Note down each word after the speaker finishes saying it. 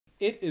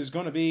it is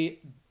going to be,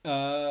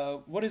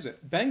 what is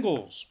it?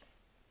 Bengals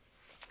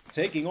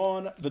taking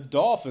on the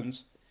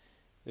Dolphins.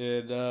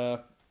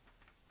 That's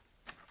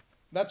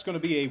going to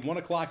be a 1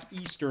 o'clock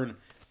Eastern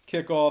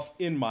kickoff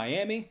in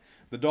Miami.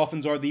 The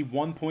Dolphins are the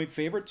 1-point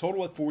favorite,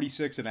 total at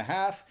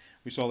 46.5.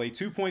 We saw a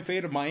 2-point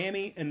fade of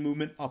Miami and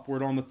movement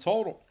upward on the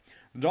total.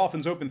 The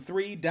Dolphins open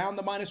 3, down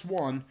to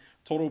 -1.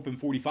 Total open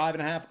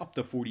 45.5, up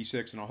to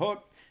 46 and a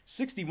hook.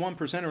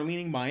 61% are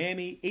leaning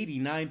Miami,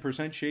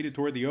 89% shaded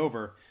toward the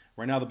over.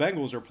 Right now, the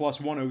Bengals are plus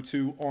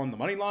 102 on the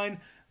money line.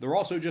 They're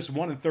also just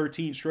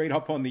 1-13 straight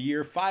up on the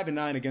year,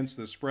 5-9 against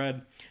the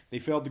spread. They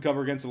failed to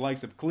cover against the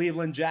likes of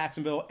Cleveland,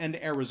 Jacksonville, and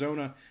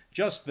Arizona,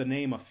 just to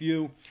name a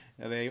few.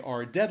 They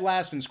are dead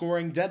last in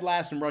scoring, dead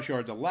last in rush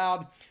yards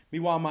allowed.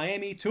 Meanwhile,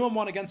 Miami,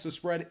 2-1 against the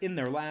spread in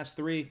their last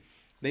 3.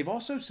 They've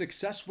also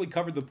successfully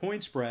covered the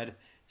point spread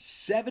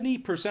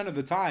 70% of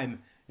the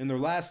time in their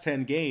last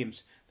 10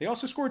 games. They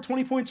also scored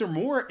 20 points or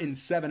more in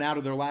 7 out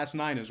of their last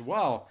 9 as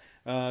well.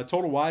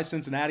 Total-wise,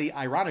 Cincinnati,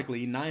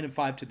 ironically,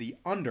 9-5 to the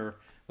under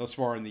thus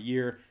far in the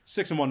year,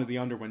 6-1 to the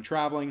under when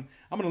traveling.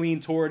 I'm going to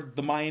lean toward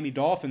the Miami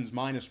Dolphins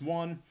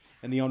 -1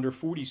 and the under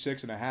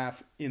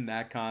 46.5 in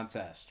that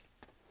contest.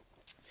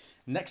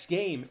 Next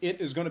game,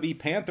 it is going to be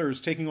Panthers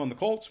taking on the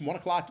Colts, 1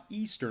 o'clock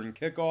Eastern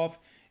kickoff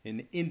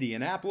in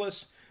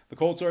Indianapolis. The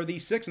Colts are the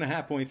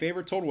 6.5-point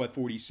favorite, total at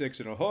 46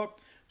 and a hook.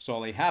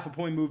 Saw a 0.5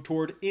 point move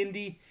toward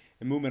Indy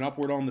and movement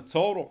upward on the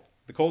total.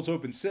 The Colts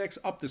open 6,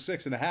 up to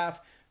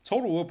 6.5.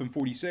 Total open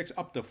 46,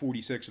 up to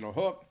 46 and a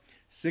hook.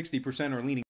 60% are leaning